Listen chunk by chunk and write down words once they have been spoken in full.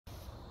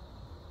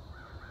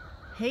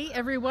Hey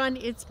everyone,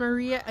 it's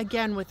Maria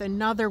again with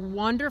another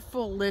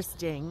wonderful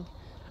listing.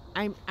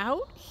 I'm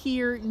out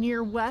here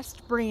near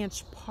West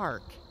Branch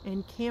Park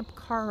and Camp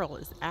Carl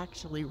is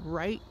actually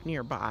right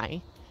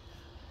nearby.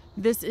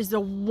 This is a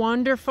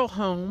wonderful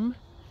home.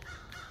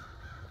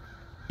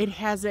 It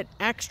has an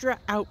extra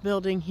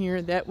outbuilding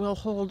here that will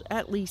hold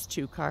at least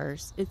 2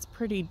 cars. It's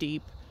pretty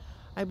deep.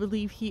 I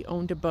believe he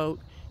owned a boat.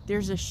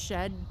 There's a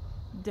shed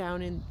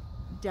down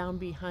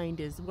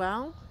behind as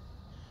well.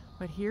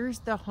 But here's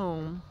the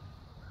home.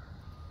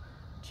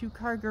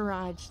 2-car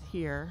garage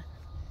here.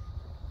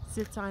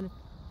 Sits on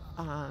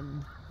a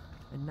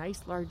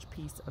nice large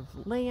piece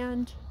of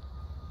land.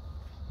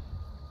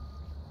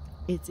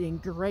 It's in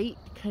great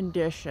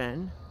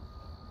condition.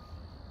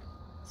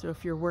 So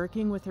if you're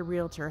working with a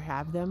realtor,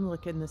 have them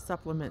look in the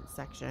supplement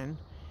section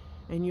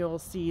and you'll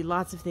see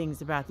lots of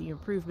things about the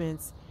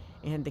improvements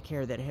and the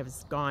care that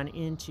has gone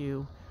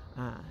into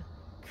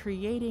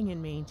creating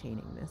and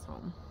maintaining this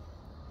home.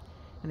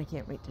 And I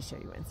can't wait to show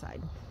you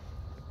inside.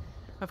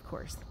 Of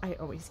course, I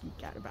always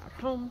geek out about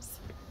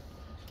homes.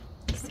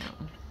 So,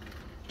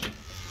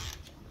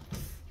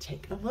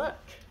 take a look.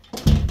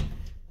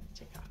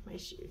 Take off my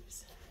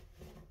shoes.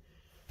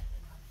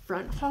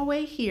 Front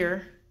hallway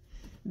here.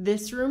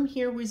 This room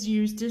here was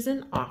used as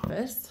an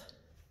office.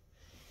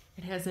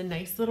 It has a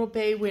nice little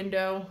bay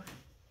window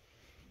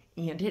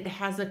and it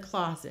has a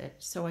closet.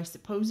 So I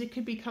suppose it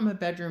could become a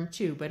bedroom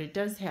too, but it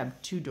does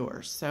have 2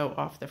 doors. So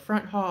off the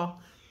front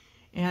hall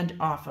and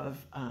off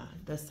of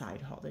the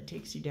side hall that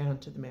takes you down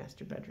to the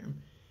master bedroom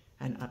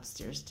and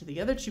upstairs to the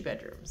other 2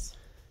 bedrooms.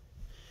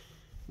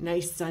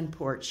 Nice sun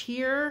porch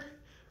here,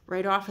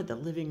 right off of the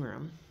living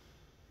room.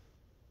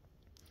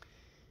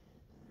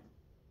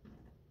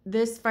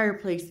 This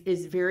fireplace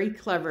is very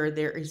clever.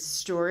 There is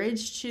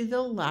storage to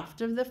the left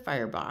of the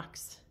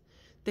firebox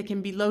that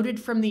can be loaded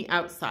from the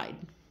outside.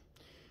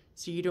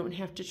 So you don't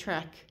have to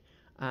track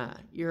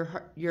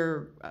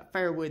your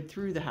firewood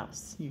through the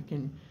house. You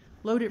can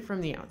load it from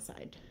the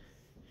outside.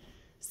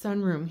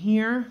 Sunroom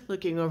here,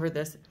 looking over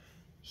this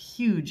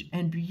huge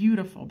and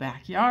beautiful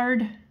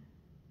backyard.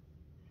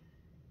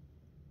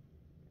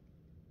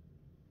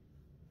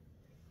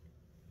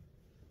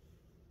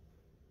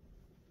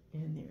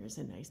 And there's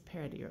a nice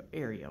patio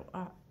area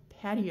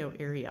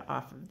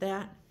off of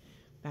that.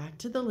 Back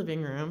to the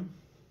living room.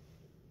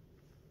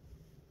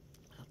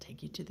 I'll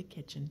take you to the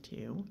kitchen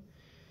too,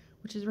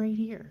 which is right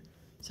here.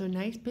 So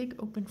nice big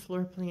open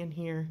floor plan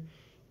here.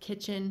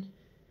 Kitchen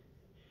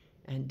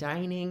and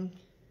dining.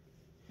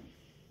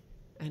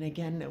 And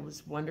again,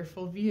 those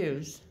wonderful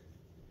views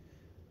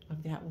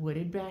of that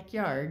wooded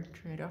backyard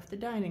right off the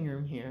dining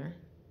room here.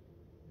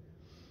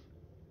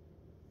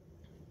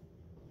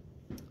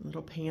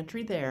 Little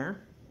pantry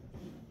there.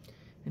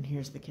 And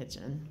here's the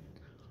kitchen.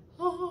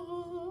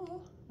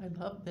 Oh, I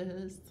love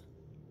this.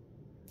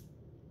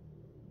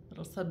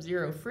 Little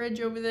Sub-Zero fridge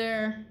over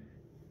there.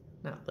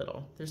 Not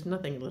little. There's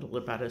nothing little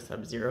about a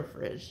Sub-Zero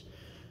fridge.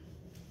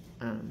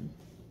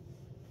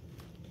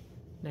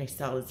 Nice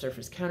solid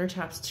surface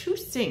countertops. 2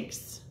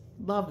 sinks.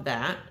 Love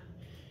that.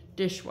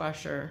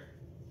 Dishwasher.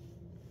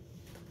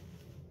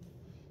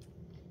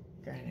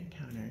 Granite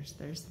counters.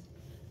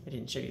 I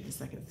didn't show you the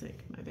second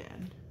sink. My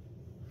bad.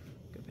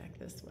 Go back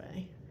this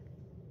way.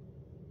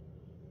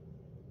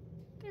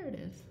 There it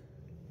is.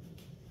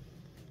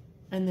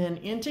 And then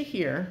into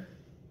here,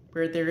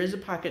 where there is a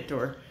pocket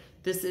door,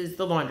 this is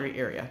the laundry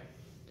area.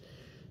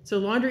 So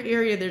laundry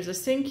area, there's a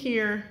sink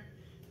here.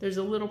 There's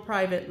a little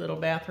private little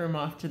bathroom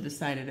off to the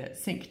side of that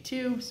sink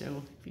too.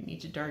 So if you need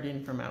to dart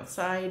in from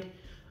outside.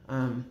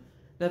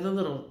 Another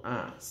little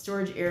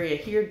storage area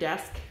here,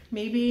 desk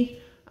maybe.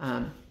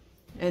 And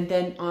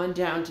then on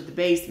down to the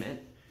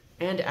basement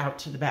and out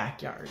to the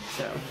backyard.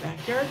 So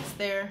backyard's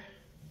there.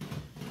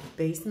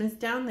 Basement's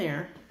down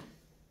there.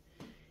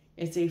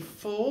 It's a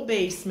full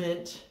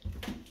basement.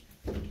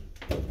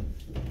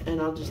 And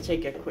I'll just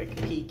take a quick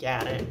peek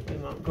at it. We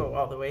won't go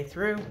all the way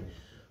through.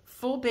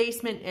 Full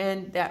basement,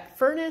 and that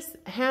furnace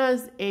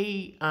has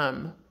a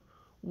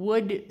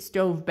wood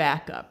stove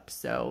backup.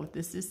 So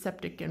this is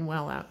septic and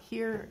well out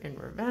here in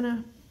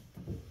Ravenna.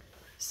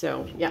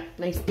 So yeah,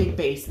 nice big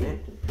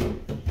basement.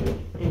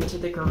 Into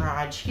the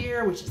garage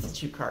here, which is a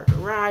 2-car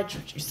garage,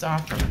 which you saw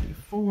from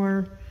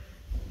before.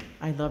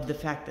 I love the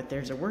fact that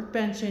there's a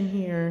workbench in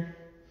here.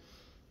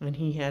 And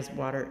he has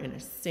water in a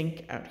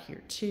sink out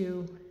here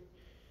too.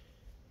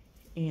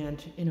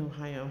 And in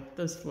Ohio,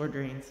 those floor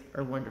drains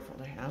are wonderful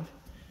to have.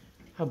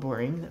 How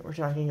boring that we're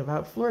talking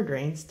about floor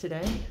drains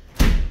today,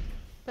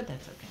 but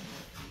that's okay.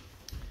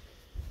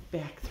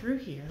 Back through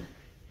here,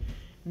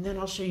 and then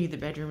I'll show you the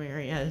bedroom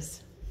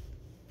areas.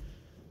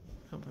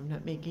 Hope I'm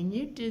not making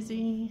you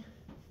dizzy.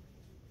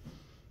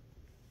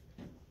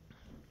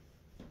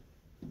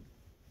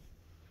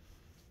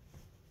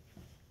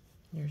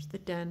 Here's the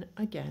den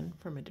again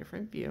from a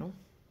different view.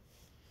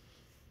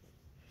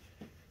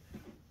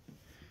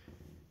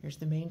 Here's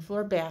the main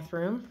floor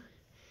bathroom.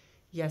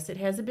 Yes, it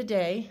has a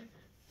bidet,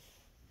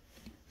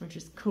 which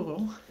is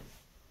cool,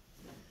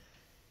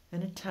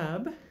 and a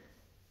tub,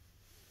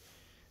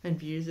 and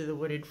views of the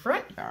wooded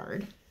front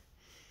yard.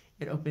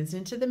 It opens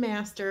into the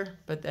master,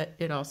 but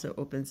it also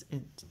opens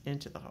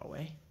into the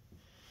hallway.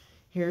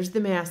 Here's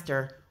the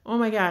master. Oh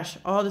my gosh,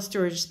 all the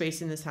storage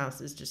space in this house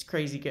is just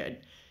crazy good.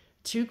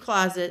 2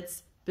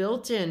 closets,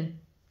 built-in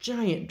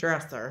giant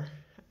dresser.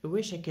 I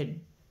wish I could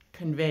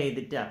convey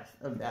the depth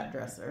of that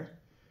dresser.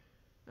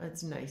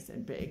 That's nice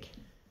and big.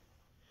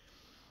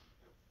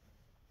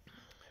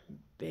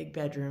 Big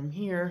bedroom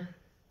here.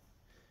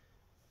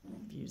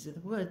 Views of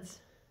the woods.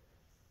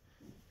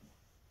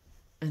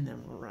 And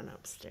then we'll run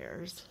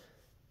upstairs.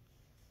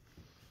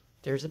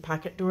 There's a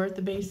pocket door at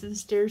the base of the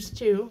stairs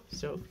too.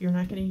 So if you're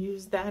not going to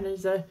use that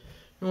as a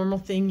normal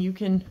thing, you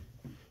can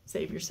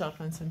save yourself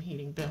on some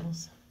heating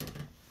bills.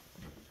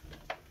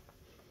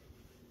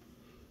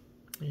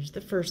 There's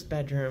the first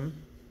bedroom.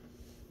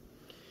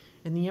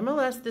 In the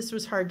MLS, this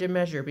was hard to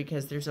measure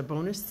because there's a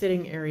bonus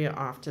sitting area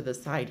off to the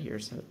side here.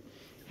 So it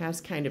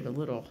has kind of a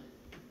little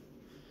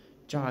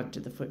jog to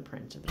the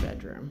footprint of the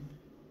bedroom.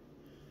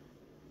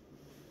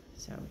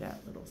 So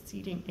that little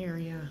seating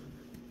area.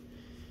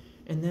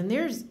 And then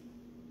there's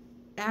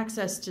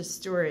access to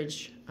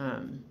storage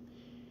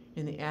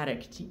in the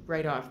attic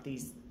right off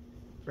these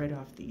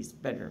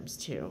bedrooms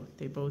too.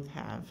 They both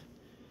have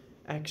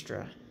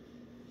extra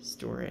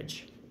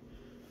storage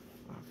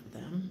off of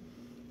them.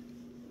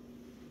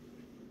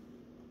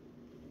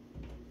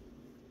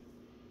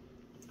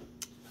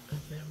 And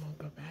then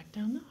we'll go back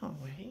down the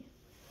hallway.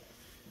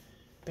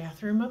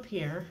 Bathroom up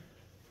here.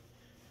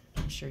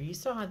 I'm sure you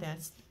saw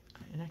that's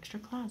an extra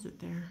closet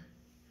there.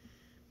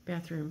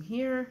 Bathroom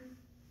here.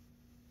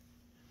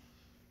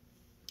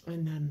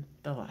 And then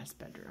the last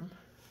bedroom.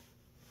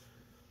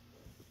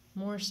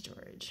 More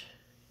storage.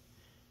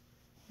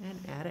 And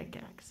attic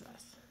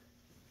access.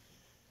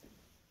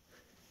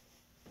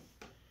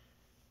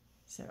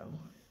 So,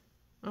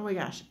 oh my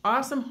gosh,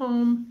 awesome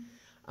home.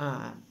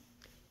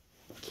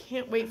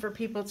 Can't wait for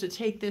people to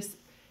take this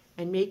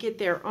and make it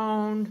their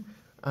own.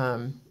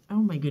 Oh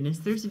my goodness,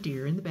 there's a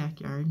deer in the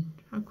backyard.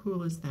 How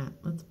cool is that?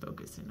 Let's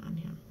focus in on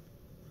him.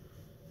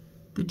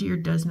 The deer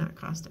does not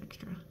cost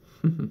extra.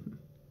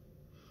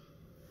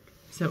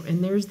 So,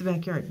 and there's the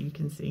backyard. You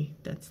can see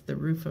that's the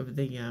roof of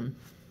the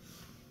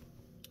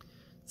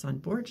sun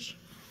porch.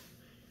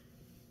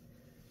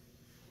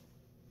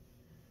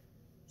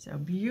 So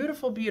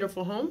beautiful,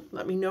 beautiful home.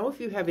 Let me know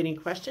if you have any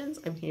questions.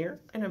 I'm here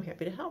and I'm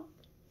happy to help.